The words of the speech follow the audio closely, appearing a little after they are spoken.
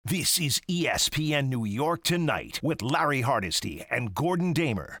This is ESPN New York Tonight with Larry Hardesty and Gordon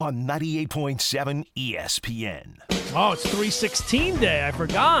Damer on 98.7 ESPN. Oh, it's 316 day. I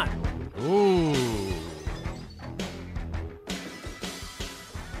forgot. Ooh.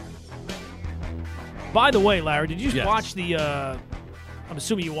 By the way, Larry, did you watch the I'm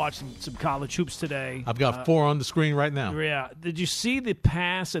assuming you watched some college hoops today. I've got 4 on the screen right now. Yeah. Did you see the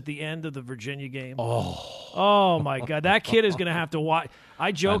pass at the end of the Virginia game? Oh my God. That kid is going to have to watch.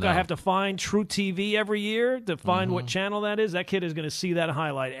 I joke I have to find True TV every year to find what channel that is. That kid is going to see that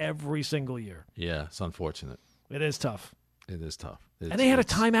highlight every single year. Yeah, it's unfortunate. It is tough. It is tough. And they had a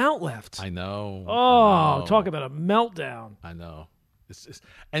timeout left. I know. Oh, talk about a meltdown. I know.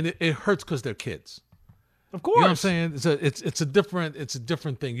 And it hurts because they're kids. Of course. You know what I'm saying? It's a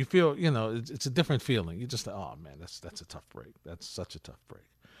different thing. You feel, it's a different feeling. You just, oh man, that's a tough break. That's such a tough break.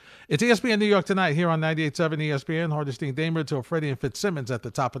 It's ESPN New York Tonight here on 98.7 ESPN. Hardesty and Damer till Freddie and Fitzsimmons at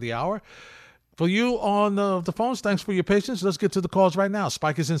the top of the hour. For you on the phones, thanks for your patience. Let's get to the calls right now.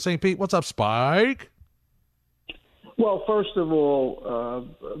 Spike is in St. Pete. What's up, Spike? Well, first of all,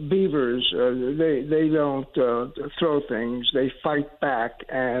 Beavers, they don't throw things. They fight back.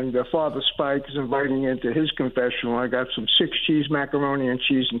 And Father Spike is inviting into his confessional. I got some 6 cheese macaroni and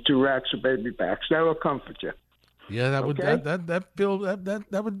cheese and 2 racks of baby backs. That'll comfort you. Yeah, that would okay?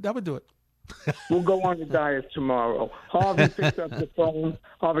 that would do it. We'll go on the diet tomorrow. Harvey picked up the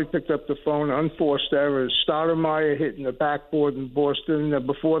phone. Unforced errors. Stoudemire hitting the backboard in Boston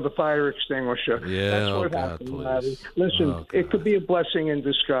before the fire extinguisher. Yeah, that's what happened, Larry. Listen, it could be a blessing in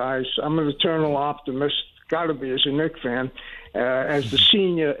disguise. I'm an eternal optimist. Got to be as a Knicks fan. As the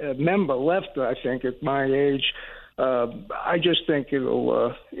senior member left, I think at my age. I just think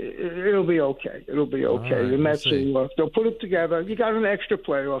it'll be okay. It'll be okay. Right, the Mets they'll put it together. You got an extra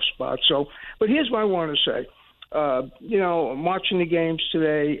playoff spot. But here's what I want to say. I'm watching the games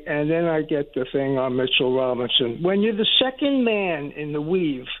today, and then I get the thing on Mitchell Robinson. When you're the second man in the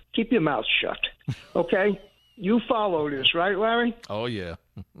weave, keep your mouth shut. Okay? You follow this, right, Larry? Oh yeah.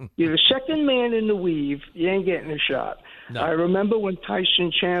 You're the second man in the weave. You ain't getting a shot. No. I remember when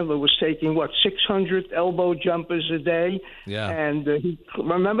Tyson Chandler was taking 600 elbow jumpers a day. Yeah. And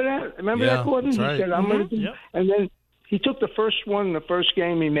remember that? Remember that, Gordon? That's right. He said, "I'm going to do." Yep. And then he took the first one in the first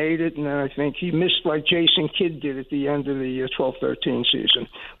game. He made it, and then I think he missed like Jason Kidd did at the end of the 12-13 season.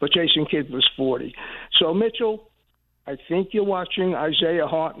 But Jason Kidd was 40. So Mitchell, I think you're watching Isaiah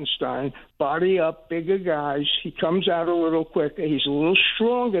Hartenstein, body up, bigger guys. He comes out a little quicker. He's a little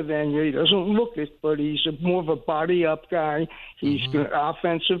stronger than you. He doesn't look it, but he's more of a body up guy. He's an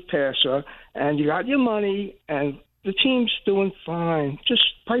offensive passer. And you got your money, and the team's doing fine. Just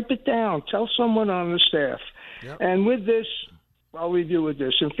pipe it down. Tell someone on the staff. Yep. And with this, I'll leave you with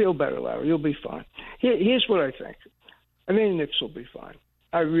this, and feel better, Larry. You'll be fine. Here's what I think. I think the Knicks will be fine.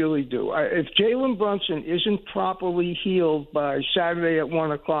 I really do. If Jalen Brunson isn't properly healed by Saturday at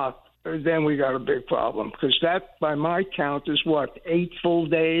 1 o'clock, then we got a big problem. Because that, by my count, is 8 full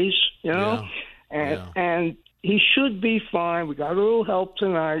days, Yeah. And he should be fine. We got a little help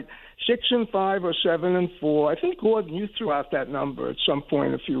tonight. 6-5 or 7-4. I think, Gordon, you threw out that number at some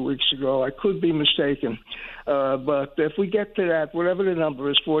point a few weeks ago. I could be mistaken. But if we get to that, whatever the number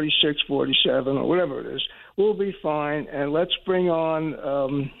is, 46, 47, or whatever it is, we'll be fine. And let's bring on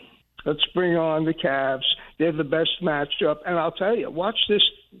the Cavs. They're the best matchup. And I'll tell you, watch this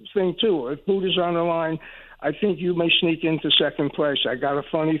thing, too. If Buddha's on the line, I think you may sneak into second place. I got a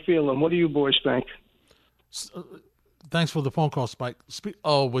funny feeling. What do you boys think? Thanks for the phone call, Spike.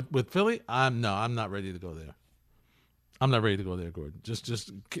 With Philly? I'm not ready to go there. I'm not ready to go there, Gordon.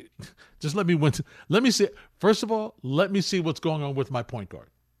 Just let me win. Let me see. First of all, let me see what's going on with my point guard.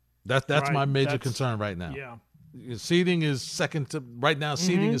 That's right. My major concern right now. Yeah. Seeding is second to right now.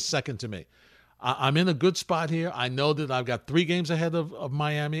 Seeding is second to me. I'm in a good spot here. I know that I've got 3 games ahead of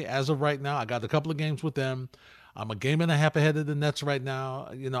Miami as of right now. I got a couple of games with them. I'm a game and a half ahead of the Nets right now.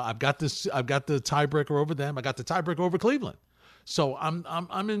 I've got the tiebreaker over them. I got the tiebreaker over Cleveland. So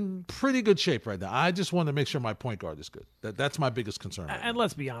I'm in pretty good shape right now. I just want to make sure my point guard is good. That's my biggest concern. Right and now.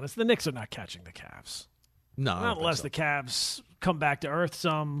 Let's be honest, the Knicks are not catching the Cavs. No, not unless the Cavs come back to earth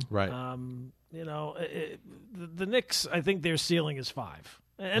some. Right. The Knicks, I think their ceiling is 5,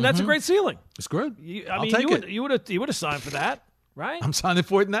 and that's a great ceiling. It's good. I'll take it. You would have signed for that. Right? I'm signing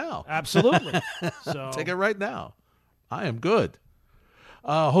for it now. Absolutely. So take it right now. I am good.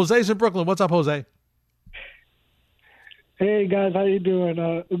 Jose's in Brooklyn. What's up, Jose? Hey, guys. How you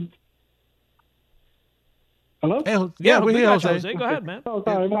doing? Hello? Hey, yeah, we're here, Jose. Go ahead, man. Oh,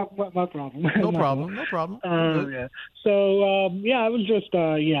 sorry, my problem. No problem. Yeah. So, I was just,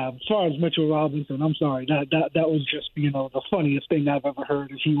 as far as Mitchell Robinson, I'm sorry, that was just, the funniest thing I've ever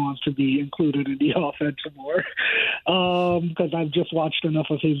heard, if he wants to be included in the offense more. Because I've just watched enough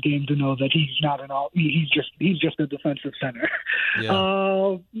of his game to know that he's not he's just a defensive center.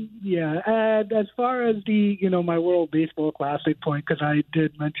 Yeah. And as far as the, my World Baseball Classic point, because I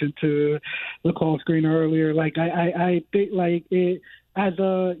did mention to the call screen earlier, like, I think like it as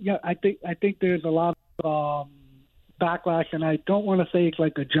I think there's a lot of backlash, and I don't want to say it's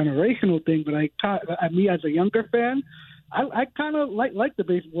like a generational thing, but me as a younger fan, I kind of like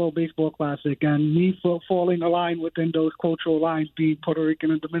the World Baseball Classic, and me falling aligned within those cultural lines, being Puerto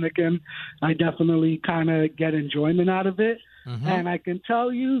Rican and Dominican, I definitely kind of get enjoyment out of it. Mm-hmm. And I can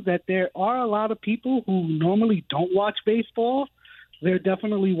tell you that there are a lot of people who normally don't watch baseball. They're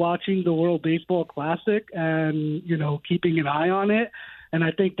definitely watching the World Baseball Classic and, keeping an eye on it. And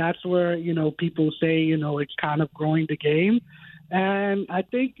I think that's where, people say, it's kind of growing the game. And I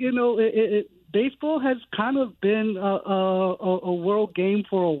think, baseball has kind of been a world game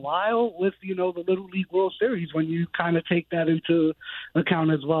for a while with, the Little League World Series, when you kind of take that into account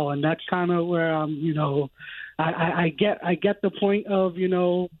as well. And that's kind of where I get the point of,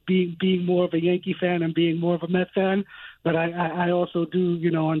 being more of a Yankee fan and being more of a Met fan. But I also do,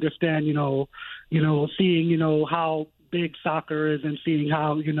 understand, seeing, how big soccer is, and seeing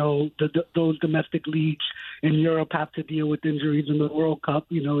how, those domestic leagues in Europe have to deal with injuries in the World Cup.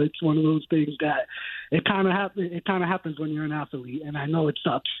 It's one of those things that it kind of happens when you're an athlete, and I know it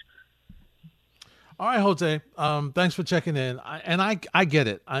sucks. All right, Jose. Thanks for checking in. I get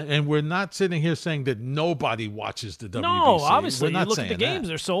it. And we're not sitting here saying that nobody watches the WBC. No, obviously. We're not you look at the games;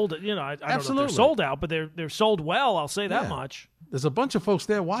 they're sold. I don't know if they're sold out, but they're sold well. I'll say that much. There's a bunch of folks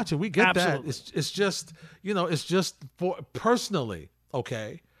there watching. We get Absolutely. that. It's just it's just for personally,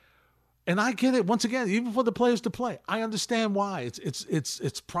 okay. And I get it. Once again, even for the players to play, I understand why.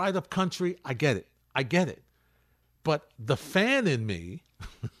 It's pride of country. I get it. But the fan in me.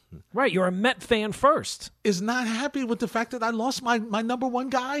 Right, you're a Met fan first. Is not happy with the fact that I lost my number one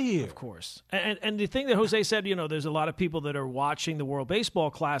guy here. Of course. And the thing that Jose said, there's a lot of people that are watching the World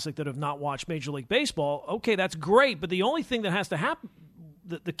Baseball Classic that have not watched Major League Baseball. Okay, that's great, but the only thing that has to happen,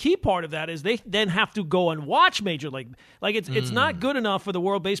 the key part of that is they then have to go and watch Major League. Like, it's not good enough for the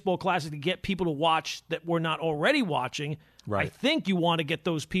World Baseball Classic to get people to watch that we're not already watching. Right. I think you want to get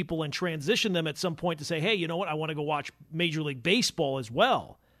those people and transition them at some point to say, hey, you know what, I want to go watch Major League Baseball as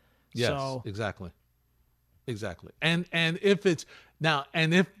well. Yes, exactly. And if it's now,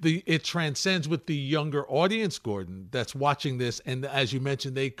 and if it transcends with the younger audience, Gordon, that's watching this, and as you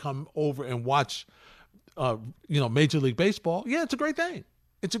mentioned, they come over and watch, Major League Baseball. Yeah, it's a great thing.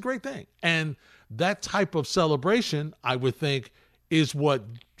 And that type of celebration, I would think, is what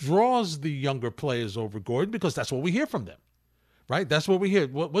draws the younger players over, Gordon, because that's what we hear from them. Right, that's what we hear.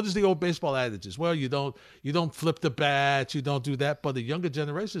 What is the old baseball adages? Well, you don't flip the bat, you don't do that. But the younger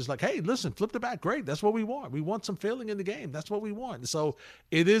generation is like, hey, listen, flip the bat, great. That's what we want. We want some feeling in the game. That's what we want. So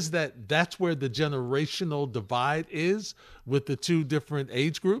it is that's where the generational divide is with the two different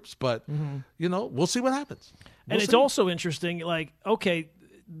age groups. But we'll see what happens. And it's also interesting. Like, okay,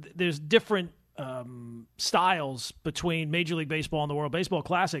 there's different styles between Major League Baseball and the World Baseball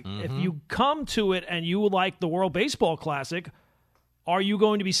Classic. If you come to it and you like the World Baseball Classic, are you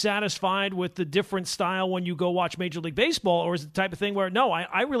going to be satisfied with the different style when you go watch Major League Baseball, or is it the type of thing where, no,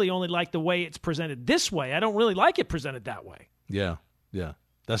 I really only like the way it's presented this way. I don't really like it presented that way. Yeah.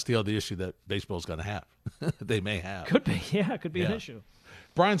 That's the other issue that baseball's going to have. They may have. Could be. Yeah, it could be an issue.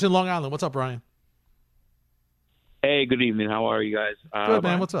 Brian's in Long Island. What's up, Brian? Hey, good evening. How are you guys? Good,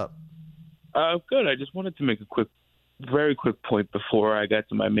 man. What's up? Good. I just wanted to make a very quick point before I got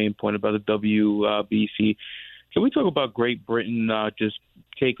to my main point about the WBC. Can we talk about Great Britain just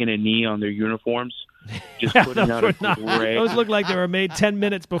taking a knee on their uniforms? Just putting out a gray. Those look like they were made 10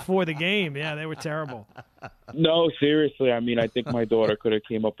 minutes before the game. Yeah, they were terrible. No, seriously. I mean, I think my daughter could have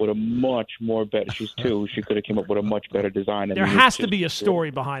came up with a much more better. She's 2. She could have came up with a much better design. There has to be a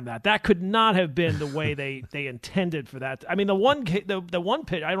story behind that. That could not have been the way they intended for that. I mean, the one pitch,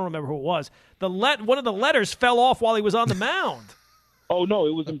 I don't remember who it was. One of the letters fell off while he was on the mound. Oh, no, it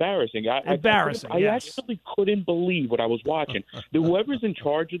was embarrassing. I actually couldn't believe what I was watching. Whoever's in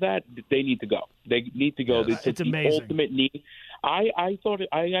charge of that, they need to go. They need to go. Yeah, it's amazing. The ultimate knee. I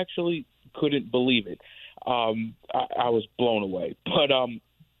actually couldn't believe it. I was blown away. But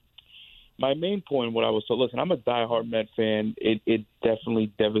my main point, listen, I'm a diehard Met fan. It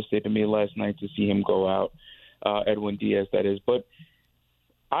definitely devastated me last night to see him go out, Edwin Diaz, that is. But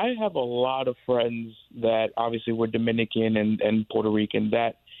I have a lot of friends that obviously were Dominican and Puerto Rican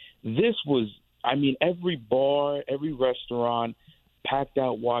that this was, I mean, every bar, every restaurant packed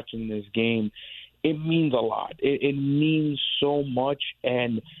out watching this game. It means a lot. It means so much.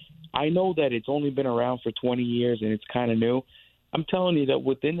 And I know that it's only been around for 20 years and it's kind of new. I'm telling you that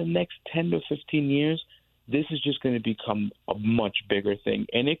within the next 10 to 15 years, this is just going to become a much bigger thing.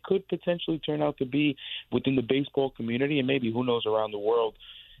 And it could potentially turn out to be within the baseball community and maybe, who knows, around the world.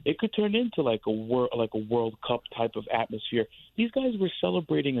 It could turn into like a World Cup type of atmosphere. These guys were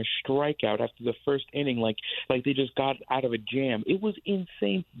celebrating a strikeout after the first inning, like they just got out of a jam. It was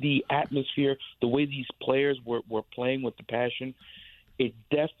insane, the atmosphere, the way these players were playing with the passion. It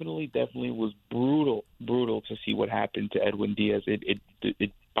definitely was brutal to see what happened to Edwin Diaz.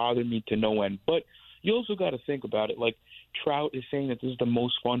 It bothered me to no end. But you also got to think about it. Like, Trout is saying that this is the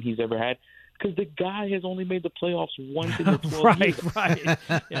most fun he's ever had because the guy has only made the playoffs once in the 12 years. Right.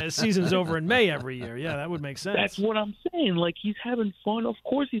 Yeah, the season's over in May every year. Yeah, that would make sense. That's what I'm saying. Like, he's having fun. Of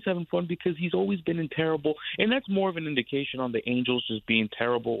course he's having fun because he's always been in terrible. And that's more of an indication on the Angels just being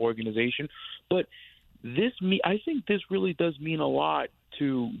terrible organization. But I think this really does mean a lot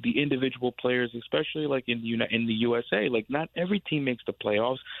to the individual players, especially like in the USA. Like, not every team makes the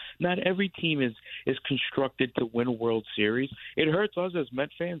playoffs. Not every team is constructed to win a World Series. It hurts us as Met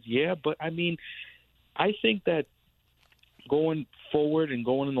fans, yeah, but I mean, I think that going forward and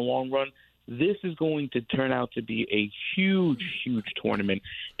going in the long run, this is going to turn out to be a huge tournament.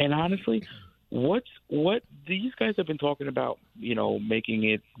 And honestly, what these guys have been talking about,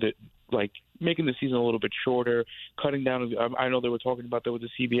 making the season a little bit shorter, cutting down. I know they were talking about that with the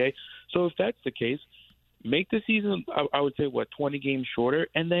CBA. So if that's the case, make the season, I would say, 20 games shorter,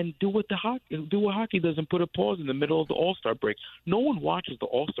 and then do what hockey does and put a pause in the middle of the All-Star break. No one watches the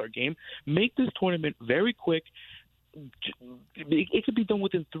All-Star game. Make this tournament very quick. It could be done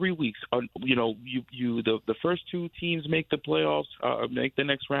within 3 weeks. The first two teams make the playoffs, make the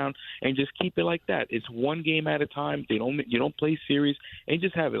next round, and just keep it like that. It's one game at a time. You don't play series, and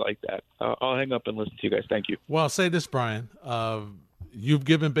just have it like that. I'll hang up and listen to you guys. Thank you. Well, I'll say this, Brian. You've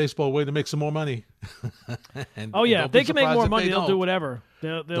given baseball a way to make some more money. If they can make more money, they'll do whatever.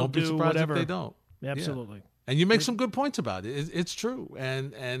 They'll don't be do surprised whatever. if they don't. Absolutely. Yeah. And you make some good points about it. It's true.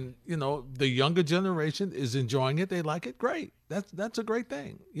 And the younger generation is enjoying it. They like it. Great. That's a great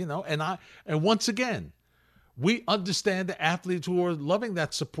thing. And once again, we understand the athletes who are loving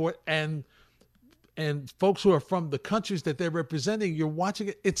that support and folks who are from the countries that they're representing. You're watching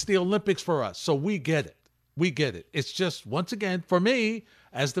it. It's the Olympics for us. So we get it. It's just, once again, for me,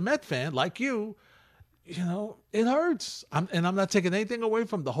 as the Met fan, like you, it hurts. I'm not taking anything away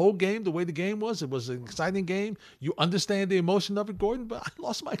from the whole game, the way the game was. It was an exciting game. You understand the emotion of it, Gordon, but I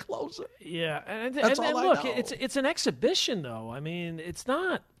lost my closer. Yeah, and look, it's an exhibition, though. I mean, it's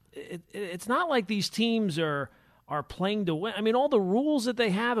not like these teams are playing to win. I mean, all the rules that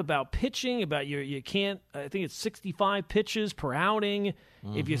they have about pitching, about you can't, I think it's 65 pitches per outing.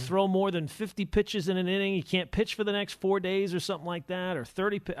 Mm-hmm. If you throw more than 50 pitches in an inning, you can't pitch for the next 4 days or something like that, or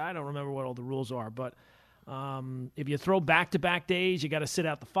 30. I don't remember what all the rules are, but if you throw back-to-back days, you got to sit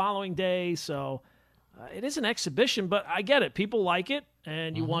out the following day. So it is an exhibition, but I get it. People like it,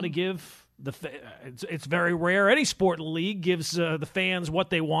 and you want to give it's very rare. Any sport in the league gives the fans what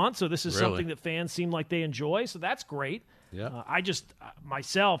they want, so this is something that fans seem like they enjoy, so that's great. Yeah. I just,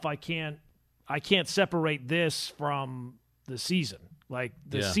 myself, I can't separate this from the season. Like,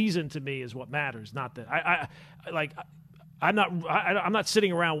 the season to me is what matters, not that. I'm not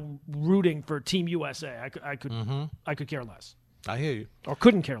sitting around rooting for Team USA. I could care less. I hear you. Or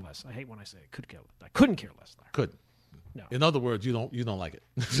couldn't care less. I hate when I say it. I couldn't care less. Couldn't. No. In other words, you don't like it.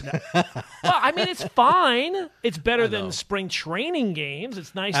 No. Well, I mean, it's fine. It's better than spring training games.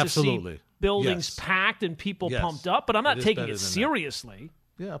 It's nice to see buildings packed and people pumped up, but I'm not taking it seriously.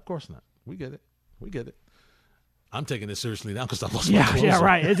 That. Yeah, of course not. We get it. I'm taking it seriously now because I lost my closer. Yeah,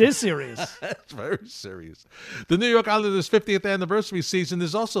 right. It is serious. It's very serious. The New York Islanders' 50th anniversary season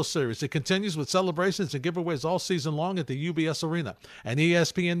is also serious. It continues with celebrations and giveaways all season long at the UBS Arena. And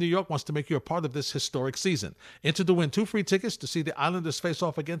ESPN New York wants to make you a part of this historic season. Enter to win 2 free tickets to see the Islanders face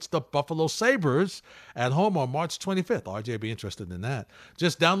off against the Buffalo Sabres at home on March 25th. RJ be interested in that.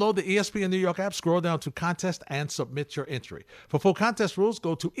 Just download the ESPN New York app, scroll down to contest, and submit your entry. For full contest rules,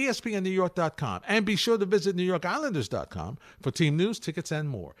 go to ESPNNewYork.com. And be sure to visit New York Islanders.com for team news, tickets, and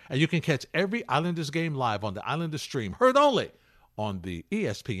more. And you can catch every Islanders game live on the Islanders stream, heard only on the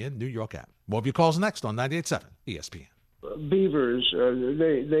ESPN New York app. More of your calls next on 98.7 ESPN. Beavers,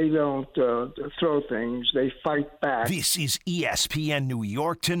 they don't throw things. They fight back. This is ESPN New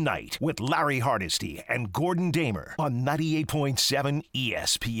York Tonight with Larry Hardesty and Gordon Damer on 98.7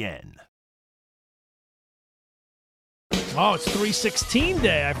 ESPN. Oh, it's 316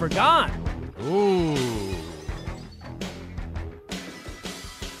 day. I forgot. Ooh.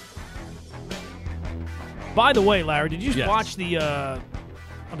 By the way, Larry, did you Yes. watch the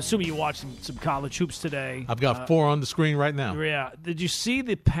I'm assuming you watched some college hoops today. I've got 4 on the screen right now. Yeah. Did you see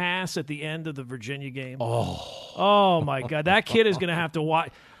the pass at the end of the Virginia game? Oh my God. That kid is going to have to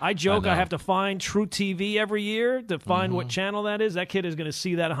watch. I joke I have to find True TV every year to find what channel that is. That kid is going to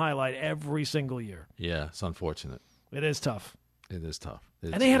see that highlight every single year. Yeah, it's unfortunate. It is tough. It is tough.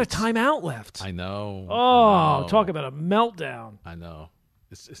 And they had a timeout left. I know. Oh, talk about a meltdown. I know.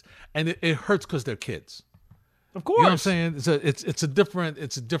 And it hurts because they're kids. Of course. You know what I'm saying? It's a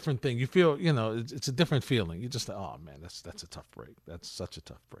different thing. You feel, it's a different feeling. You just, oh man, that's a tough break. That's such a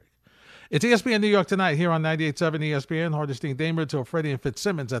tough break. It's ESPN New York Tonight here on 98.7 ESPN. Hardesty and Damer till Freddie and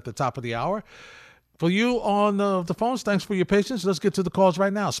Fitzsimmons at the top of the hour. For you on the phones, thanks for your patience. Let's get to the calls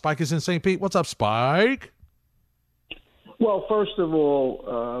right now. Spike is in St. Pete. What's up, Spike? Well, first of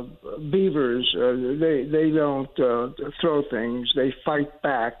all, Beavers, they don't throw things. They fight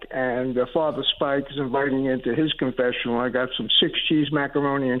back. And Father Spike is inviting into his confessional. I got some 6 cheese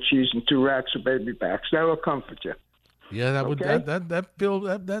macaroni and cheese and 2 racks of baby backs. That'll comfort you. Yeah, that would Okay?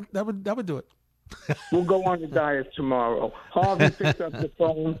 that would do it. We'll go on a diet tomorrow. Harvey picked up the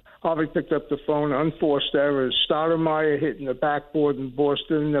phone. Unforced errors. Stoudemire hitting the backboard in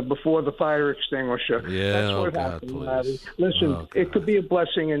Boston before the fire extinguisher. Yeah, That's what God, happened, please. Larry. Listen, it could be a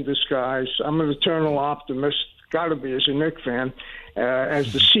blessing in disguise. I'm an eternal optimist. Got to be as a Knicks fan.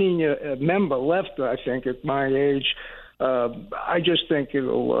 As the senior member left, I think, at my age, I just think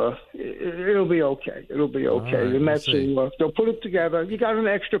it'll be okay. It'll be okay. Right, the Mets they'll put it together. You got an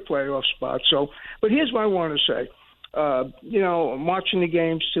extra playoff spot. So, but here's what I want to say. I'm watching the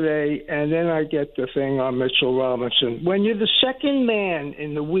games today, and then I get the thing on Mitchell Robinson. When you're the second man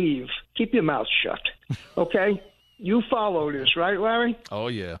in the weave, keep your mouth shut. Okay? You follow this, right, Larry? Oh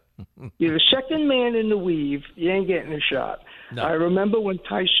yeah. You're the second man in the weave. You ain't getting a shot. No. I remember when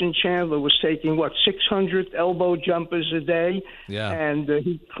Tyson Chandler was taking 600 elbow jumpers a day. Yeah. And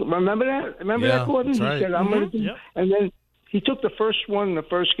remember that? Remember that, Gordon? That's right. He said, "I'm going to do." Yep. And then he took the first one in the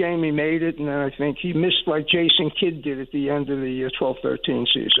first game. He made it, and then I think he missed like Jason Kidd did at the end of the 12-13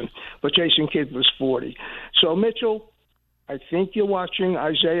 season. But Jason Kidd was 40. So Mitchell, I think you're watching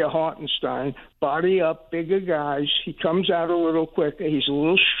Isaiah Hartenstein, body up, bigger guys. He comes out a little quicker. He's a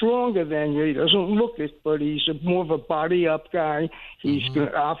little stronger than you. He doesn't look it, but he's more of a body up guy. He's an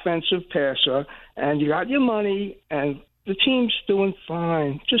offensive passer, and you got your money, and the team's doing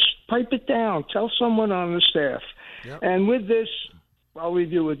fine. Just pipe it down. Tell someone on the staff. Yep. And with this, I'll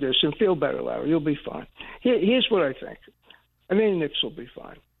leave you with this, and feel better, Larry. You'll be fine. Here's what I think. I think the Knicks will be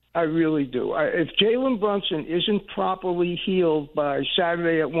fine. I really do. If Jalen Brunson isn't properly healed by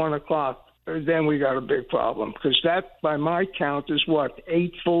Saturday at 1 o'clock, then we got a big problem, because that, by my count, is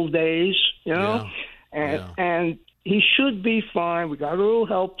 8 full days, Yeah. And he should be fine. We got a little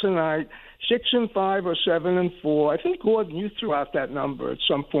help tonight. 6-5 or 7-4. I think, Gordon, you threw out that number at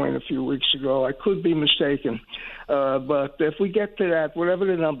some point a few weeks ago. I could be mistaken. But if we get to that, whatever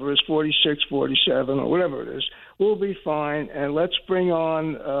the number is, 46, 47, or whatever it is, we'll be fine. And let's bring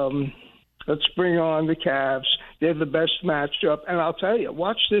on the Cavs. They're the best matchup. And I'll tell you,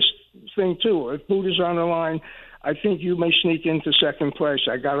 watch this thing, too. If Buddha's on the line, I think you may sneak into second place.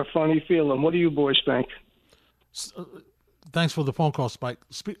 I got a funny feeling. What do you boys think? Thanks for the phone call, Spike.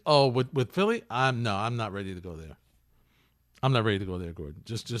 With Philly, I'm not ready to go there. I'm not ready to go there, Gordon.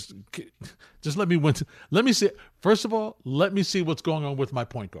 Just let me win. Let me see. First of all, let me see what's going on with my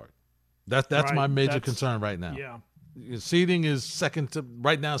point guard. That's Right. my major concern right now. Yeah. Seeding is second to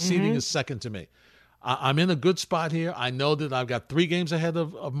right now. Seeding is second to me. I'm in a good spot here. I know that I've got 3 games ahead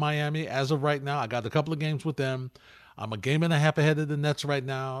of Miami as of right now. I got a couple of games with them. I'm a game and a half ahead of the Nets right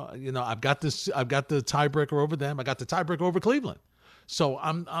now. I've got the tiebreaker over them. I got the tiebreaker over Cleveland. So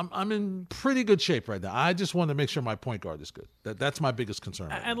I'm in pretty good shape right now. I just want to make sure my point guard is good. That's my biggest concern.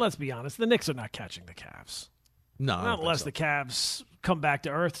 Right And now. let's be honest, the Knicks are not catching the Cavs. No, I don't Not think unless so. the Cavs come back to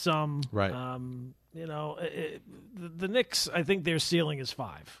earth some. Right. The Knicks, I think their ceiling is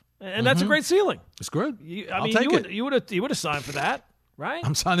 5. And that's a great ceiling. It's good. I mean, you would have signed for that, right?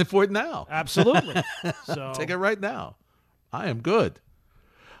 I'm signing for it now. Absolutely. So Take it right now. I am good.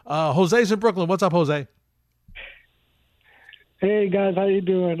 Jose's in Brooklyn. What's up, Jose? Hey guys, how you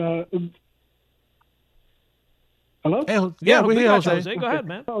doing? Hello? Hey, yeah, we're we here, got Jose. Go ahead,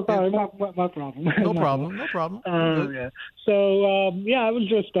 man. Oh, sorry, my problem. No problem. No problem. Yeah. So, I was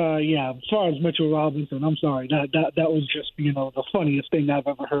just, as far as Mitchell Robinson, I'm sorry, that was just, the funniest thing I've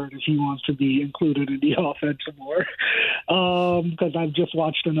ever heard is he wants to be included in the offense more. Because I've just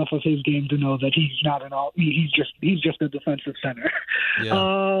watched enough of his game to know that he's not he's just a defensive center.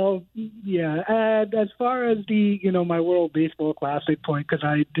 Yeah. And as far as the, my World Baseball Classic point, because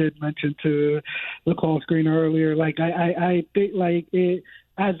I did mention to the call screen earlier, like I think like it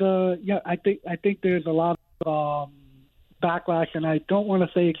as I think there's a lot of backlash, and I don't want to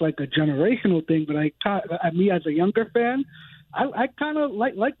say it's like a generational thing, but me as a younger fan, I kind of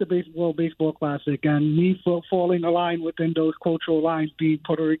like the World Baseball Classic, and me falling a line within those cultural lines, being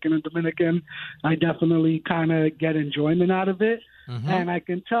Puerto Rican and Dominican, I definitely kind of get enjoyment out of it. Mm-hmm. And I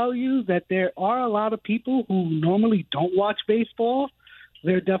can tell you that there are a lot of people who normally don't watch baseball.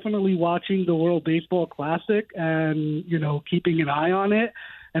 They're definitely watching the World Baseball Classic and, keeping an eye on it.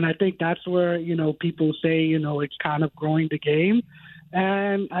 And I think that's where, people say, it's kind of growing the game.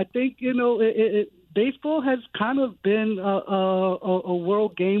 And I think, baseball has kind of been a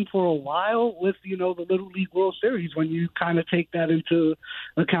world game for a while with, the Little League World Series, when you kind of take that into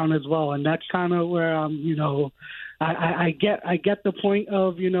account as well. And that's kind of where I get the point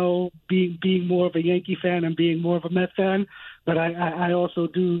of, being more of a Yankee fan and being more of a Met fan. But I also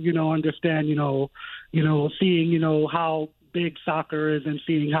do, understand, seeing, how big soccer is, and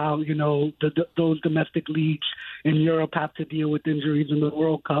seeing how, those domestic leagues in Europe have to deal with injuries in the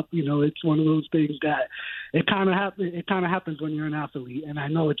World Cup. It's one of those things that it kind of happens when you're an athlete, and I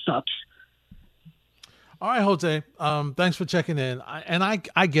know it sucks. All right, Jose. Thanks for checking in.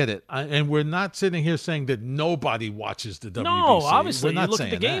 I get it. And we're not sitting here saying that nobody watches the WBC. No, obviously. You look at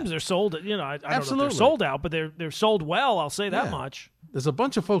the games; they're sold. I don't know if they're sold out, but they're sold well. I'll say that much. There's a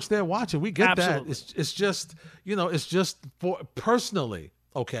bunch of folks there watching. We get that. It's just it's just for personally,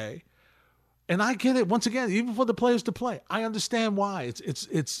 okay. And I get it. Once again, even for the players to play, I understand why.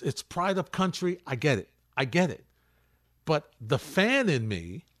 It's pride of country. I get it. But the fan in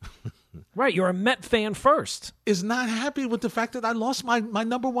me. Right, you're a Met fan first. Is not happy with the fact that I lost my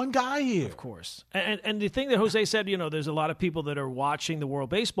number one guy here. Of course. And the thing that Jose said, there's a lot of people that are watching the World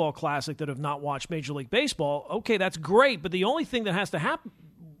Baseball Classic that have not watched Major League Baseball. Okay, that's great, but the only thing that has to happen,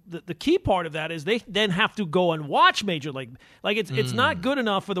 the key part of that is they then have to go and watch Major League. Like, it's not good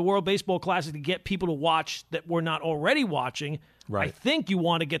enough for the World Baseball Classic to get people to watch that we're not already watching. Right. I think you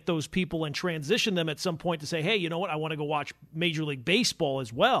want to get those people and transition them at some point to say, hey, you know what, I want to go watch Major League Baseball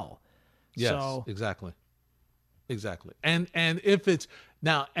as well. Yes, exactly. And if it's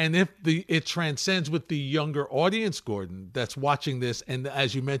now, and if it transcends with the younger audience, Gordon, that's watching this, and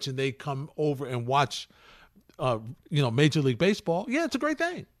as you mentioned, they come over and watch, Major League Baseball. Yeah, it's a great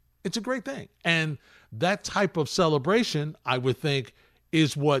thing. It's a great thing, and that type of celebration, I would think,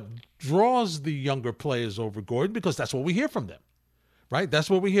 is what draws the younger players over, Gordon, because that's what we hear from them. Right, that's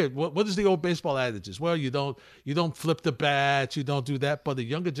what we hear. What is the old baseball adages? Well, you don't flip the bat, you don't do that. But the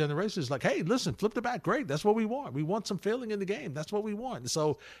younger generation is like, hey, listen, flip the bat, great. That's what we want. We want some feeling in the game. That's what we want.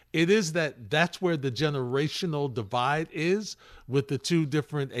 So it is that's where the generational divide is with the two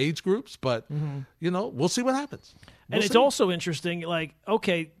different age groups. But we'll see what happens. And it's also interesting. Like,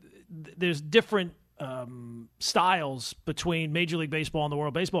 okay, there's different styles between Major League Baseball and the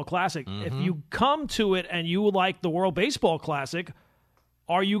World Baseball Classic. If you come to it and you like the World Baseball Classic,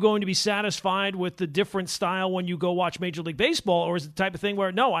 are you going to be satisfied with the different style when you go watch Major League Baseball? Or is it the type of thing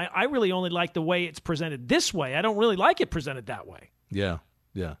where, no, I really only like the way it's presented this way. I don't really like it presented that way. Yeah.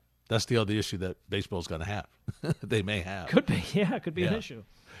 That's the other issue that baseball's going to have. They may have. Could be. Yeah, it could be an issue.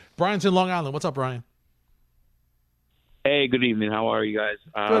 Brian's in Long Island. What's up, Brian? Hey, good evening. How are you guys?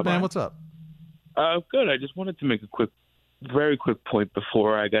 Good, man. What's up? Good. I just wanted to make a very quick point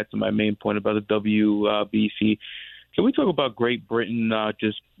before I got to my main point about the WBC. Can we talk about Great Britain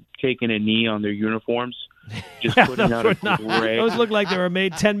just taking a knee on their uniforms? Just putting out a great... Those look like they were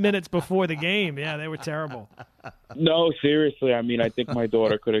made 10 minutes before the game. Yeah, they were terrible. No, seriously. I mean, I think my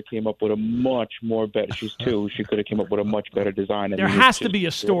daughter could have came up with a much more better... She's 2. She could have came up with a much better design. There has to be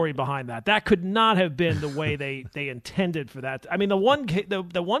a story behind that. That could not have been the way they intended for that. I mean, the one pitch,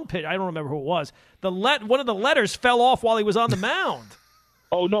 I don't remember who it was. One of the letters fell off while he was on the mound.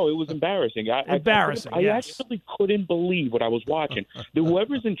 Oh, no, it was embarrassing. I actually couldn't believe what I was watching.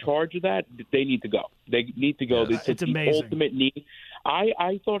 Whoever's in charge of that, they need to go. They need to go. It's the amazing. Ultimate knee. I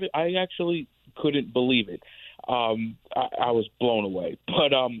actually couldn't believe it. I was blown away.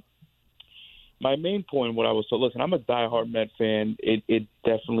 But my main point, listen, I'm a diehard Met fan. It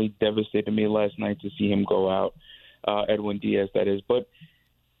definitely devastated me last night to see him go out, Edwin Diaz, that is. But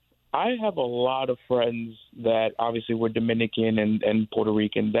I have a lot of friends that obviously were Dominican and Puerto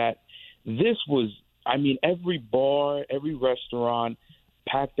Rican that this was, I mean, every bar, every restaurant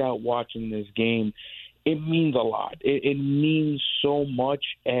packed out watching this game. It means a lot. It means so much.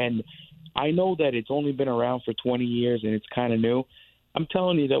 And I know that it's only been around for 20 years and it's kind of new. I'm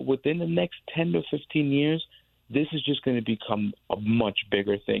telling you that within the next 10 to 15 years, this is just going to become a much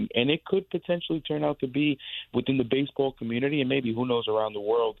bigger thing. And it could potentially turn out to be within the baseball community and maybe, who knows, around the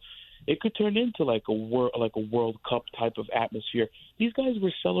world. It could turn into like a World Cup type of atmosphere. These guys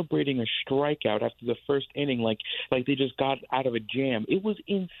were celebrating a strikeout after the first inning, like they just got out of a jam. It was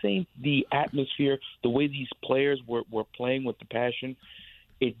insane, the atmosphere, the way these players were playing with the passion.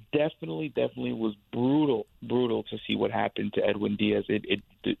 It definitely was brutal to see what happened to Edwin Diaz.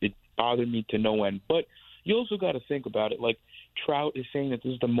 It bothered me to no end. But you also got to think about it. Like, Trout is saying that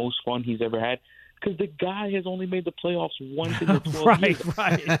this is the most fun he's ever had because the guy has only made the playoffs once in the 12 years.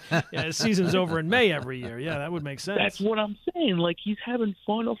 Right. Yeah, the season's over in May every year. Yeah, that would make sense. That's what I'm saying. Like, he's having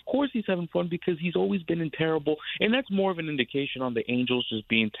fun. Of course he's having fun because he's always been in terrible. And that's more of an indication on the Angels just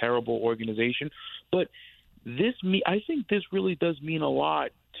being terrible organization. But I think this really does mean a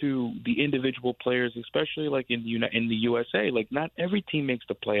lot to the individual players, especially like in the USA. Like, not every team makes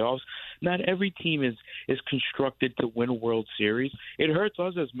the playoffs. Not every team is constructed to win a World Series. It hurts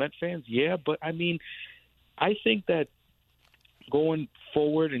us as Met fans, yeah, but I mean, I think that going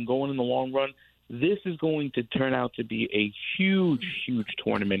forward and going in the long run, this is going to turn out to be a huge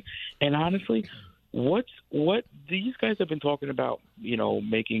tournament. And honestly, what these guys have been talking about,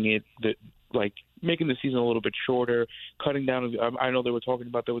 making it making the season a little bit shorter, cutting down. I know they were talking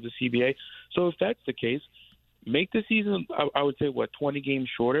about that with the CBA. So if that's the case, make the season, I would say, 20 games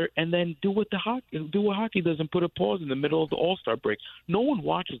shorter, and then do what hockey does and put a pause in the middle of the All-Star break. No one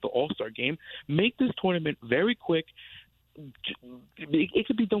watches the All-Star game. Make this tournament very quick. It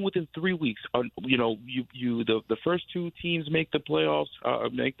could be done within 3 weeks. The first two teams make the playoffs,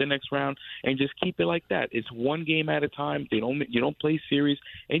 make the next round, and just keep it like that. It's one game at a time. You don't play series,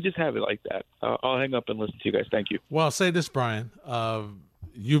 and just have it like that. I'll hang up and listen to you guys. Thank you. Well, I'll say this, Brian.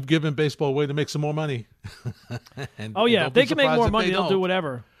 You've given baseball a way to make some more money. If they can make more money, they'll do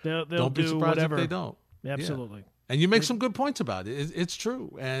whatever. They'll don't be do surprised whatever. if they don't. Absolutely. Yeah. And you make some good points about it. It's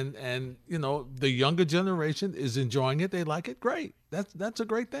true. And the younger generation is enjoying it. They like it. Great. That's a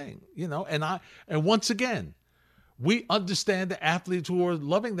great thing. And once again, we understand the athletes who are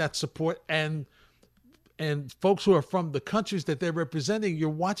loving that support and folks who are from the countries that they're representing. You're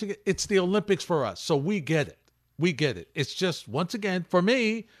watching it. It's the Olympics for us. So we get it. It's just, once again, for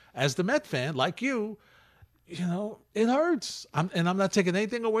me, as the Met fan, like you, it hurts. I'm not taking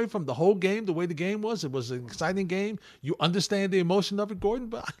anything away from the whole game, the way the game was. It was an exciting game. You understand the emotion of it, Gordon,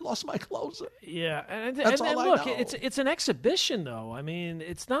 but I lost my closer. Yeah, and look, it's an exhibition, though. I mean,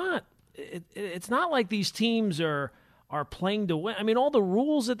 it's not like these teams are playing to win. I mean, all the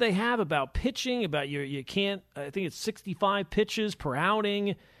rules that they have about pitching, about you can't, I think it's 65 pitches per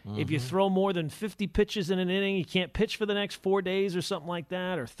outing. Mm-hmm. If you throw more than 50 pitches in an inning, you can't pitch for the next 4 days or something like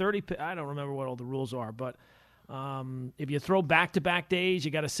that, or 30. I don't remember what all the rules are, but if you throw back-to-back days, you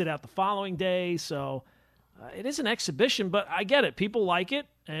got to sit out the following day. So it is an exhibition, but I get it. People like it,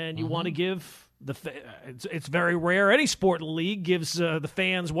 and you want to give it's very rare. Any sport in the league gives the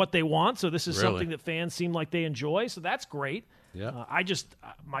fans what they want, so this is something that fans seem like they enjoy, so that's great. Yeah. I just,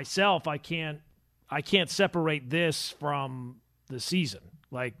 myself, I can't separate this from the season.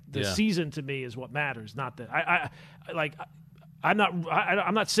 Like, the season to me is what matters, not that. I'm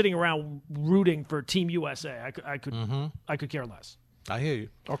not sitting around rooting for Team USA. I could care less. I hear you.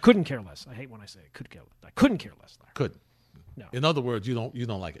 Or couldn't care less. I hate when I say it. I couldn't care less. Couldn't. No. In other words, you don't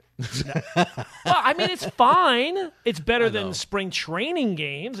like it. No. Well, I mean, it's fine. It's better than spring training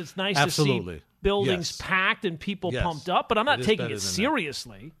games. It's nice to see buildings packed and people pumped up, but I'm not taking it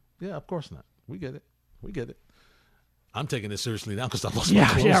seriously. Yeah, of course not. We get it. I'm taking it seriously now because I lost my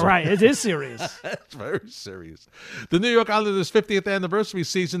closer. Yeah, right. It is serious. It's very serious. The New York Islanders' 50th anniversary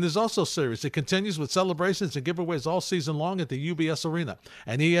season is also serious. It continues with celebrations and giveaways all season long at the UBS Arena.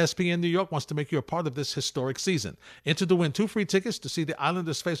 And ESPN New York wants to make you a part of this historic season. Enter to win 2 free tickets to see the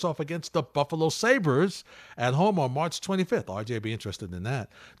Islanders face off against the Buffalo Sabres at home on March 25th. RJ be interested in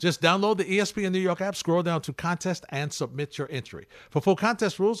that. Just download the ESPN New York app, scroll down to contest, and submit your entry. For full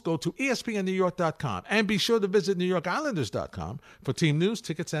contest rules, go to ESPNNewYork.com. And be sure to visit NewYork.com for team news,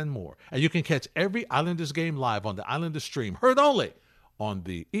 tickets, and more. And you can catch every Islanders game live on the Islanders stream, heard only on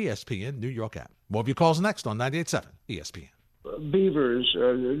the ESPN New York app. More of your calls next on 98.7 ESPN. Beavers,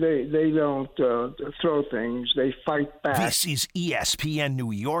 they don't throw things. They fight back. This is ESPN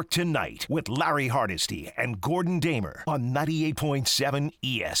New York Tonight with Larry Hardesty and Gordon Damer on 98.7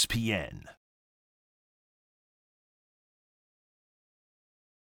 ESPN.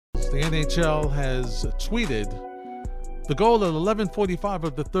 The NHL has tweeted the goal at 11:45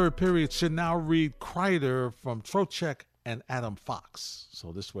 of the third period should now read Kreider from Trocheck and Adam Fox.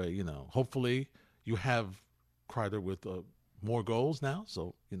 So this way, hopefully you have Kreider with more goals now.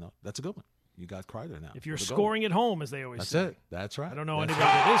 So, that's a good one. You got Kreider now. If you're scoring at home, as they always say. That's it. That's right. I don't know anybody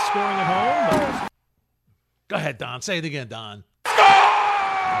that is scoring at home. But... Go ahead, Don. Say it again, Don.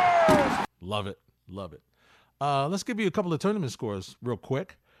 Love it. Love it. Let's give you a couple of tournament scores real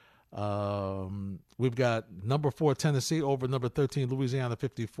quick. We've got number 4 Tennessee over number 13 Louisiana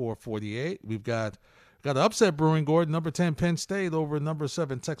 54-48. We've got an upset brewing, Gordon. Number 10 Penn State over number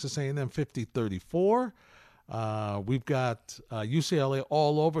 7 Texas A&M 50-34. We've got UCLA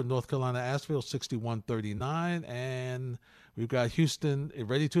all over North Carolina Asheville 61-39, and we've got Houston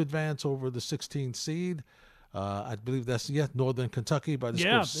ready to advance over the 16 seed. I believe that's Northern Kentucky by the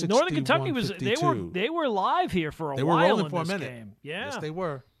score 61-52. Northern Kentucky they were live here for a while. They were rolling for in a this minute. Game. Yeah. Yes, they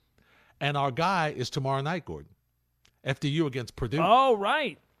were. And our guy is tomorrow night, Gordon. FDU against Purdue. Oh,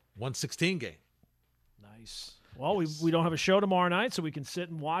 right. 116 game. Nice. Well, we don't have a show tomorrow night, so we can sit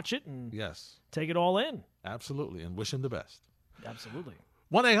and watch it and take it all in. Absolutely, and wish him the best. Absolutely.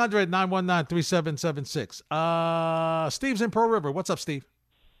 1-800-919-3776. Steve's in Pearl River. What's up, Steve?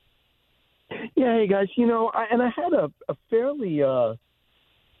 Yeah, hey, guys. I had a fairly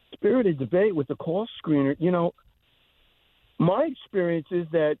spirited debate with the call screener. My experience is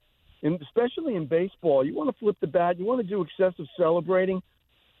that, especially in baseball, you want to flip the bat, you want to do excessive celebrating.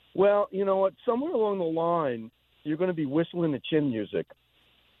 Well, you know what? Somewhere along the line, you're going to be whistling the chin music.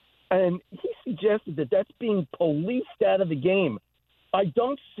 And he suggested that that's being policed out of the game. I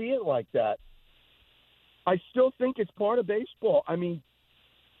don't see it like that. I still think it's part of baseball. I mean,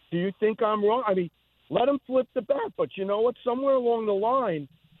 do you think I'm wrong? I mean, let him flip the bat. But you know what? Somewhere along the line,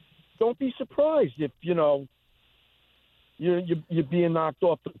 don't be surprised if, you're being knocked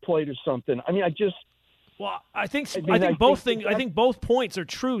off the plate or something. I mean, I think both points are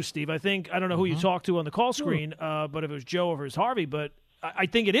true, Steve. I don't know who you talked to on the call screen, but if it was Joe or if it was Harvey, but I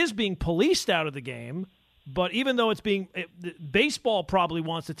think it is being policed out of the game. But even though baseball probably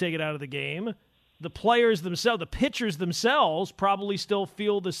wants to take it out of the game, the players themselves, the pitchers themselves, probably still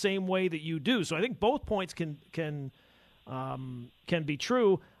feel the same way that you do. So I think both points can be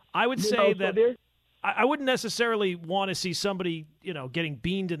true. I would say that I wouldn't necessarily want to see somebody getting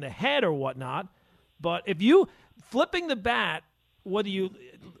beamed in the head or whatnot. But if you flipping the bat, whether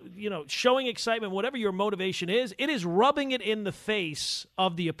showing excitement, whatever your motivation is, it is rubbing it in the face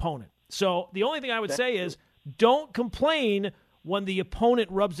of the opponent. So the only thing I would say is don't complain when the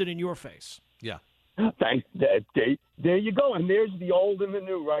opponent rubs it in your face. Yeah. Thanks. There you go. And there's the old and the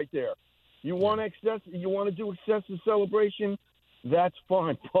new right there. You want to do excessive celebration, that's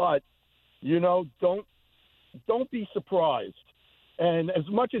fine. But, don't be surprised. And as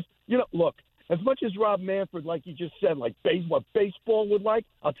much as, as much as Rob Manfred, like you just said, like what baseball would like,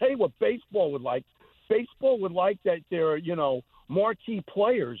 I'll tell you what baseball would like. Baseball would like that their, marquee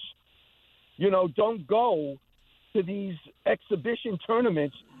players, don't go to these exhibition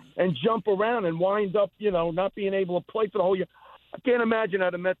tournaments and jump around and wind up, not being able to play for the whole year. I can't imagine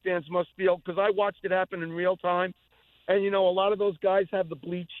how the Met fans must feel because I watched it happen in real time. And, a lot of those guys have the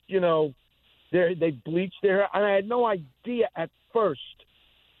bleached, they bleached their hair. And I had no idea at first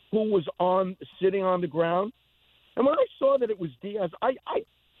who was sitting on the ground. And when I saw that it was Diaz, I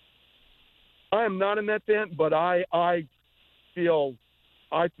am not a Met fan, but I felt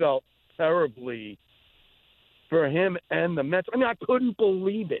terribly for him and the Mets. I mean, I couldn't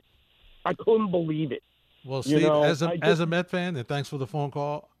believe it. Well, Steve, as a Met fan, and thanks for the phone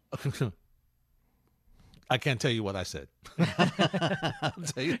call, I can't tell you what I said.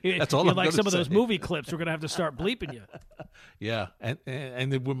 That's all. You're like some of those movie clips. We're gonna have to start bleeping you. Yeah, and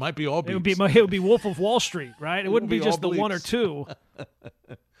it might be all bleeps. It would be Wolf of Wall Street, right? It wouldn't be just the one or two.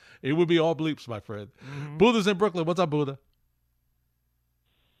 It would be all bleeps, my friend. Mm-hmm. Buddha's in Brooklyn. What's up, Buddha?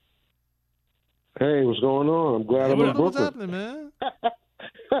 Hey, what's going on? I'm glad I'm in Brooklyn. What's happening, man?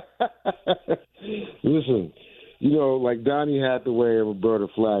 Listen, like Donnie Hathaway and Roberta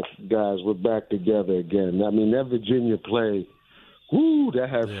Flack, guys, we're back together again. I mean, that Virginia play, that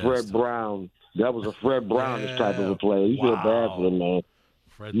had Fred Brown. That was a Fred Brownish type of a play. You feel bad for them, man.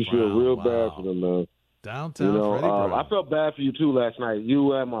 You feel real bad for them, man. Downtown Freddie Brown. I felt bad for you, too, last night.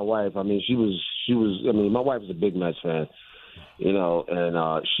 You and my wife. I mean, she was my wife is a big Mets fan,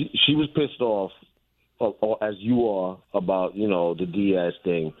 and she was pissed off or as you are about, the Diaz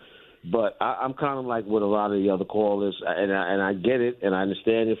thing. But I'm kind of like with a lot of the other callers, and I get it, and I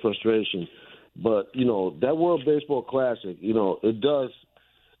understand your frustration. But, that World Baseball Classic,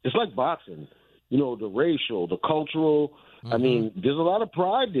 it's like boxing, the racial, the cultural. I mean, there's a lot of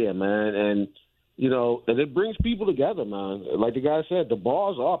pride there, man. And, and it brings people together, man. Like the guy said, the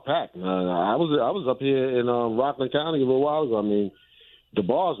bars are packed, man. I was up here in Rockland County a little while ago. I mean, the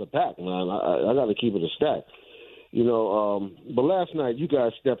bars are packed, man. I got to keep it a stack. But last night you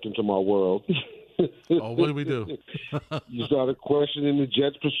guys stepped into my world. Oh, what did we do? You started questioning the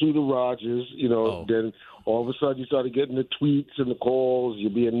Jets' pursuit of Rodgers. Then all of a sudden you started getting the tweets and the calls.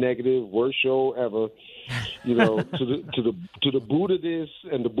 You're being negative, worst show ever. To the boot of this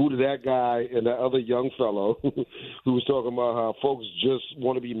and the boot of that guy and that other young fellow who was talking about how folks just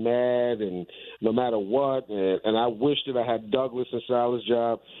want to be mad and no matter what. And I wish that I had Douglas and Salah's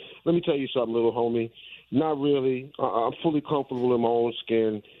job. Let me tell you something, little homie. Not really. I'm fully comfortable in my own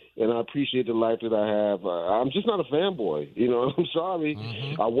skin. And I appreciate the life that I have. I'm just not a fanboy. I'm sorry.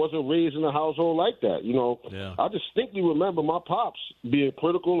 I wasn't raised in a household like that. I distinctly remember my pops being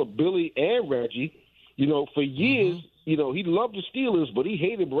critical of Billy and Reggie. For years, he loved the Steelers, but he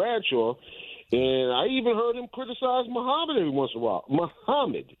hated Bradshaw. And I even heard him criticize Muhammad every once in a while.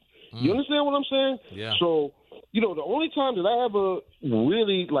 Muhammad. You understand what I'm saying? Yeah. So, the only time that I ever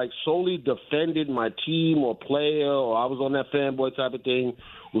really, solely defended my team or player or I was on that fanboy type of thing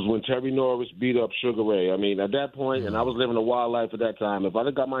was when Terry Norris beat up Sugar Ray. I mean, at that point, and I was living a wild life at that time, if I'd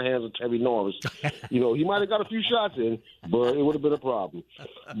have got my hands on Terry Norris, he might have got a few shots in, but it would have been a problem.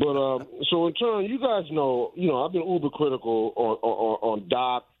 But so in turn, you guys know, I've been uber critical on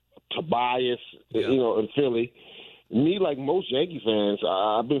Doc, Tobias, in Philly. Me, like most Yankee fans,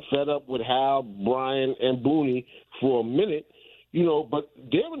 I've been fed up with Hal, Brian, and Booney for a minute, but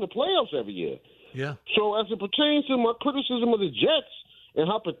they're in the playoffs every year. Yeah. So as it pertains to my criticism of the Jets and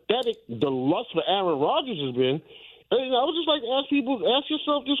how pathetic the lust for Aaron Rodgers has been, I would just like to ask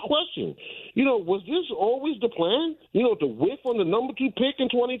yourself this question. Was this always the plan? To whiff on the number 2 pick in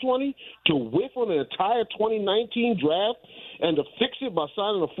 2020, to whiff on the entire 2019 draft, and to fix it by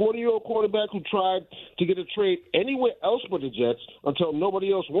signing a 40-year-old quarterback who tried to get a trade anywhere else but the Jets until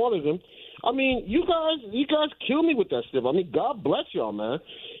nobody else wanted him. I mean, you guys kill me with that stuff. I mean, God bless y'all, man.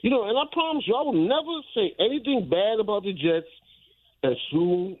 And I promise you, I will never say anything bad about the Jets as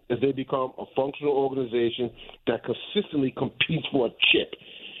soon as they become a functional organization that consistently competes for a chip.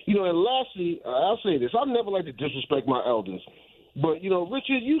 And lastly, I'll say this. I never like to disrespect my elders. But,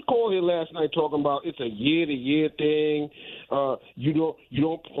 Richard, you called here last night talking about it's a year-to-year thing. You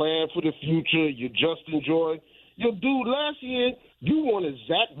don't plan for the future. You just enjoy. Dude, last year you wanted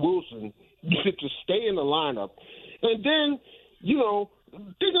Zach Wilson to stay in the lineup. And then,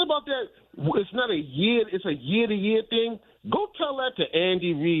 thinking about that, it's not a year, it's a year-to-year thing. Go tell that to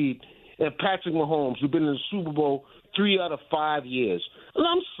Andy Reid and Patrick Mahomes, who've been in the Super Bowl 3 out of 5 years. And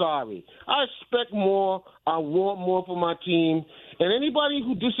I'm sorry. I expect more. I want more for my team. And anybody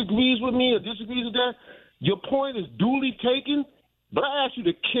who disagrees with me or disagrees with that, your point is duly taken, but I ask you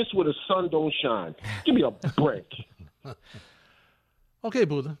to kiss where the sun don't shine. Give me a break. Okay,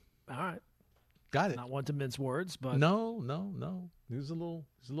 Buddha. All right. Got it. Not one to mince words, but No. He's a little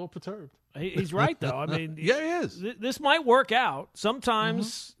perturbed. He's right, though. I mean, yeah, he is. This might work out.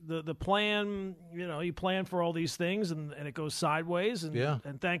 Sometimes the plan, you plan for all these things and it goes sideways,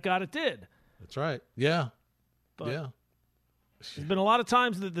 and thank God it did. That's right. Yeah. But yeah. There's been a lot of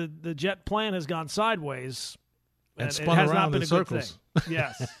times that the Jet plan has gone sideways and spun it has around not in been in circles.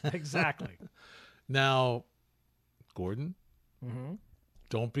 Yes, exactly. Now, Gordon,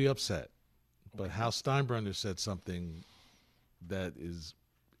 don't be upset. But Hal Steinbrenner said something that is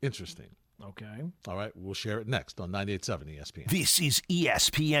interesting. Okay. All right. We'll share it next on 98.7 ESPN. This is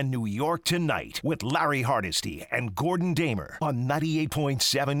ESPN New York Tonight with Larry Hardesty and Gordon Damer on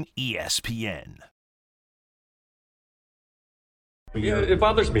 98.7 ESPN. Yeah, it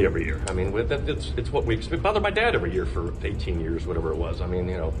bothers me every year. I mean, it's what it bothered my dad every year for 18 years, whatever it was. I mean,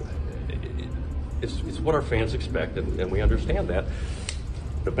 it's what our fans expect, and we understand that.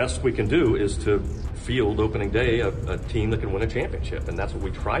 The best we can do is to field opening day a team that can win a championship, and that's what we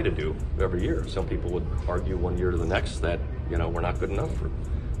try to do every year. Some people would argue one year to the next that we're not good enough. For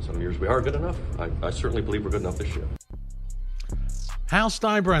some years we are good enough. I certainly believe we're good enough this year. Hal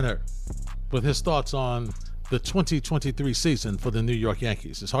Steinbrenner with his thoughts on the 2023 season for the New York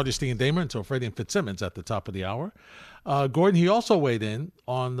Yankees. It's Hardesty and Damer until Freddie and Fitzsimmons at the top of the hour. Gordon, he also weighed in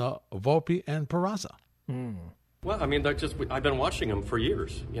on Volpe and Peraza. Well, I mean, I've been watching him for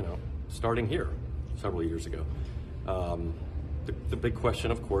years, starting here several years ago. the big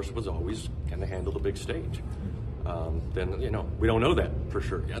question, of course, was always, can they handle the big stage? Then, we don't know that for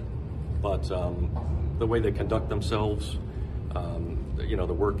sure yet. But the way they conduct themselves,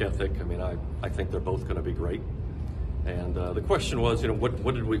 the work ethic, I think they're both going to be great. And the question was, what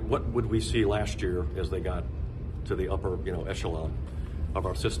would we see last year as they got to the upper, echelon of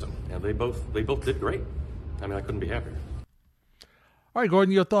our system? And they both did great. I couldn't be happier. All right,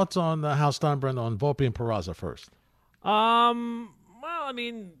 Gordon, your thoughts on Hal Steinbrenner on Volpe and Peraza first. Well,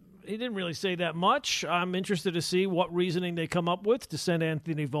 he didn't really say that much. I'm interested to see what reasoning they come up with to send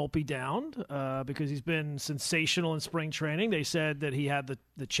Anthony Volpe down because he's been sensational in spring training. They said that he had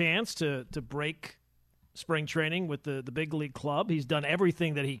the chance to break spring training with the big league club. He's done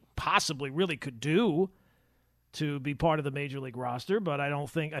everything that he possibly really could do to be part of the major league roster, but I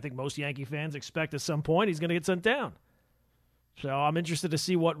think most Yankee fans expect at some point he's going to get sent down. So I'm interested to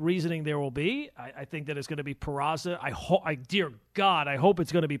see what reasoning there will be. I think that it's going to be Peraza. Dear God, I hope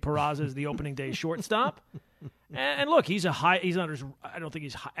it's going to be Peraza as the opening day shortstop. And look, I don't think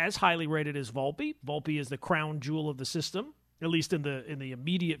he's as highly rated as Volpe. Volpe is the crown jewel of the system, at least in the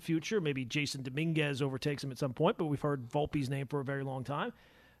immediate future. Maybe Jason Dominguez overtakes him at some point, but we've heard Volpe's name for a very long time.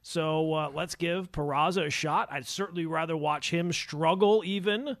 So let's give Peraza a shot. I'd certainly rather watch him struggle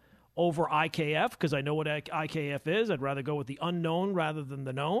even over IKF, because I know what IKF is. I'd rather go with the unknown rather than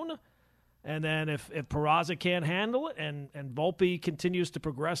the known. And then if Peraza can't handle it and Volpe continues to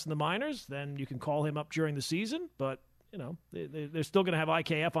progress in the minors, then you can call him up during the season. But, they're still going to have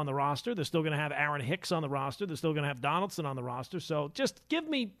IKF on the roster. They're still going to have Aaron Hicks on the roster. They're still going to have Donaldson on the roster. So just give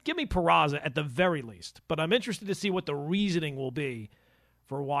me Peraza at the very least. But I'm interested to see what the reasoning will be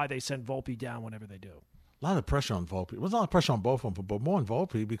for why they send Volpe down whenever they do. A lot of pressure on Volpe. It was a lot of pressure on both of them, but more on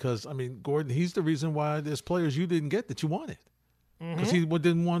Volpe because, Gordon, he's the reason why there's players you didn't get that you wanted. Because he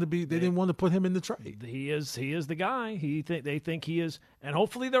didn't want to be. They didn't want to put him in the trade. He is the guy. They think he is, and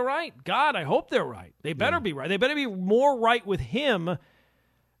hopefully they're right. God, I hope they're right. They better be right. They better be more right with him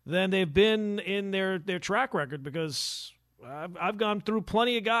than they've been in their track record. Because I've gone through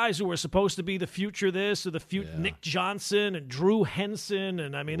plenty of guys who were supposed to be the future this or the future Nick Johnson and Drew Henson,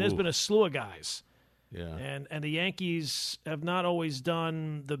 and there's been a slew of guys. Yeah. And the Yankees have not always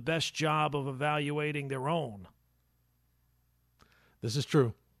done the best job of evaluating their own. This is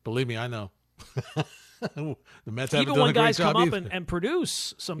true. Believe me, I know. The Mets haven't even done when a great guys job come up either. and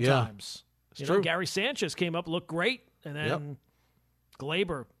produce sometimes. It's true. Gary Sanchez came up, looked great, and then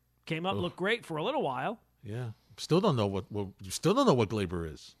Glaber came up, looked great for a little while. Yeah. Still don't know what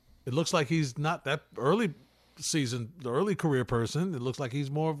Glaber is. It looks like he's not that early career person. It looks like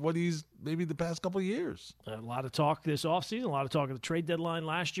he's more of what he's maybe the past couple of years. A lot of talk this offseason, a lot of talk at the trade deadline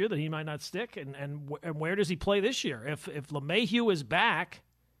last year that he might not stick. And where does he play this year? If LeMahieu is back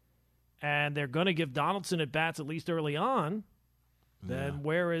and they're going to give Donaldson at bats at least early on, then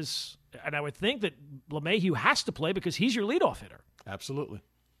where is – and I would think that LeMahieu has to play because he's your leadoff hitter. Absolutely.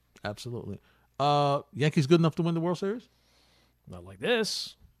 Yankees good enough to win the World Series? Not like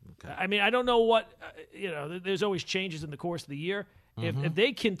this. Okay. I don't know what there's always changes in the course of the year. If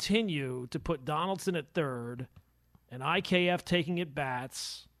they continue to put Donaldson at third and IKF taking at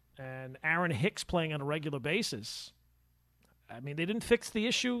bats and Aaron Hicks playing on a regular basis, they didn't fix the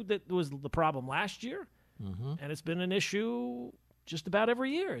issue that was the problem last year, and it's been an issue just about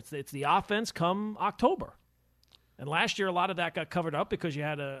every year. It's the offense come October. And last year a lot of that got covered up because you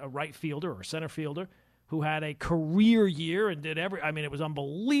had a right fielder or center fielder who had a career year and did it was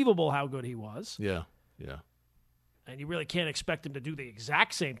unbelievable how good he was. Yeah. And you really can't expect him to do the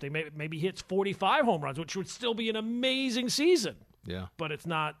exact same thing. Maybe he hits 45 home runs, which would still be an amazing season. Yeah. But he's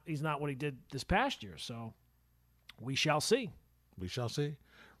not what he did this past year. So we shall see.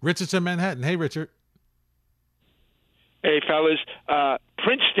 Richard's in Manhattan. Hey, Richard. Hey, fellas.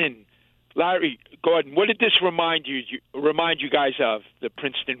 Princeton, Larry, Gordon, what did this remind you guys of, the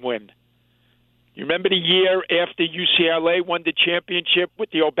Princeton win? You remember the year after UCLA won the championship with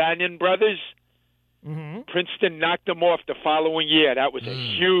the O'Banion brothers? Mm-hmm. Princeton knocked them off the following year. That was a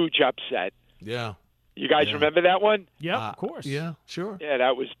huge upset. Yeah. You guys remember that one? Yeah, of course. Yeah, sure. Yeah,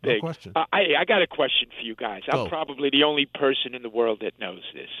 that was big. No question. I got a question for you guys. I'm probably the only person in the world that knows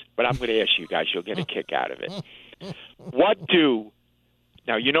this, but I'm going to ask you guys. You'll get a kick out of it.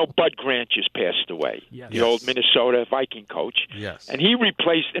 Now, Bud Grant just passed away, the old Minnesota Viking coach. Yes. And he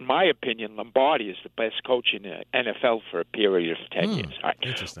replaced, in my opinion, Lombardi as the best coach in the NFL for a period of 10 years. All right.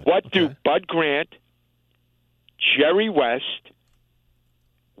 Interesting. What do Bud Grant, Jerry West,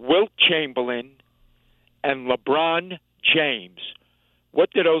 Wilt Chamberlain, and LeBron James,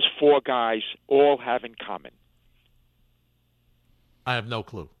 what do those four guys all have in common? I have no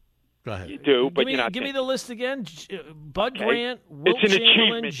clue. Go ahead. You do, but you're not. Give me the list again. Bud Okay. Grant, Wilt It's an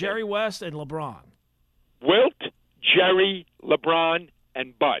Chamberlain, achievement. Jerry West, and LeBron. Wilt, Jerry, LeBron,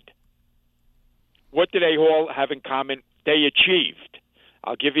 and Bud. What do they all have in common? They achieved.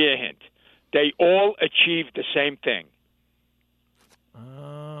 I'll give you a hint. They all achieved the same thing.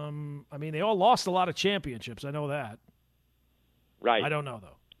 I mean, they all lost a lot of championships. I know that. Right. I don't know,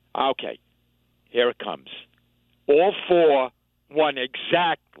 though. Okay. Here it comes. All four won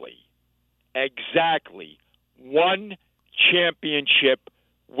exactly one championship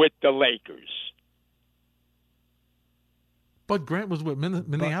with the Lakers. Bud Grant was with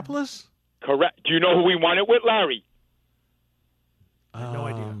Minneapolis? Correct. Do you know who he won it with, Larry? I have no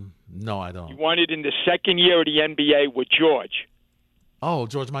idea. No, I He don't. won it in the second year of the NBA with George. Oh,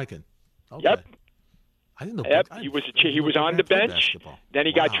 George Mikan. Okay. Yep. I didn't know. Yep, he was on the bench. Then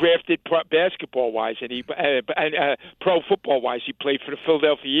he got drafted basketball wise, and he pro football wise. He played for the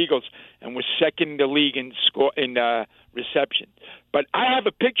Philadelphia Eagles and was second in the league in reception. But I have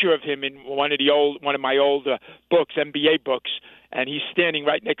a picture of him in one of my old books, NBA books, and he's standing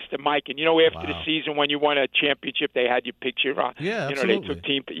right next to Mike. And after the season when you won a championship, they had your picture on. Yeah, they took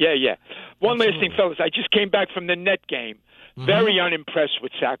team. Yeah. One last thing, fellas. I just came back from the Net game. Very unimpressed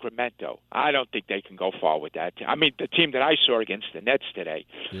with Sacramento. I don't think they can go far with that. I mean, the team that I saw against the Nets today,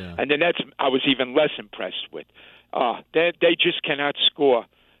 and the Nets I was even less impressed with. They just cannot score.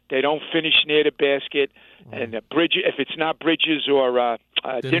 They don't finish near the basket, and if it's not Bridges or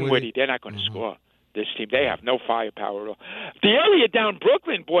Dinwiddie, they're not going to score. This team, they have no firepower at all. The area down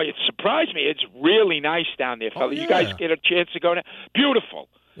Brooklyn, boy, it surprised me. It's really nice down there, fella. You guys get a chance to go there? Beautiful.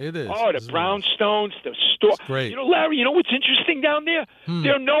 It is. Oh, the brownstones, the store. Great. Larry, what's interesting down there?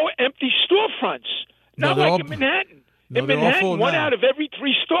 There are no empty storefronts. Not like in Manhattan. In Manhattan, one out of every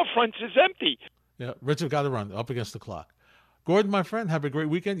 3 storefronts is empty. Yeah, Richard got to run up against the clock. Gordon, my friend, have a great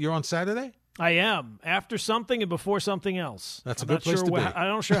weekend. You're on Saturday? I am. After something and before something else. That's a good place to be. I'm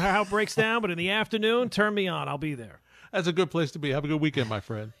not sure how it breaks down, but in the afternoon, turn me on. I'll be there. That's a good place to be. Have a good weekend, my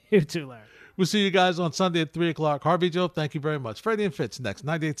friend. You too, Larry. We'll see you guys on Sunday at 3 o'clock. Harvey Joe, thank you very much. Freddie and Fitz next,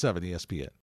 98.7 ESPN.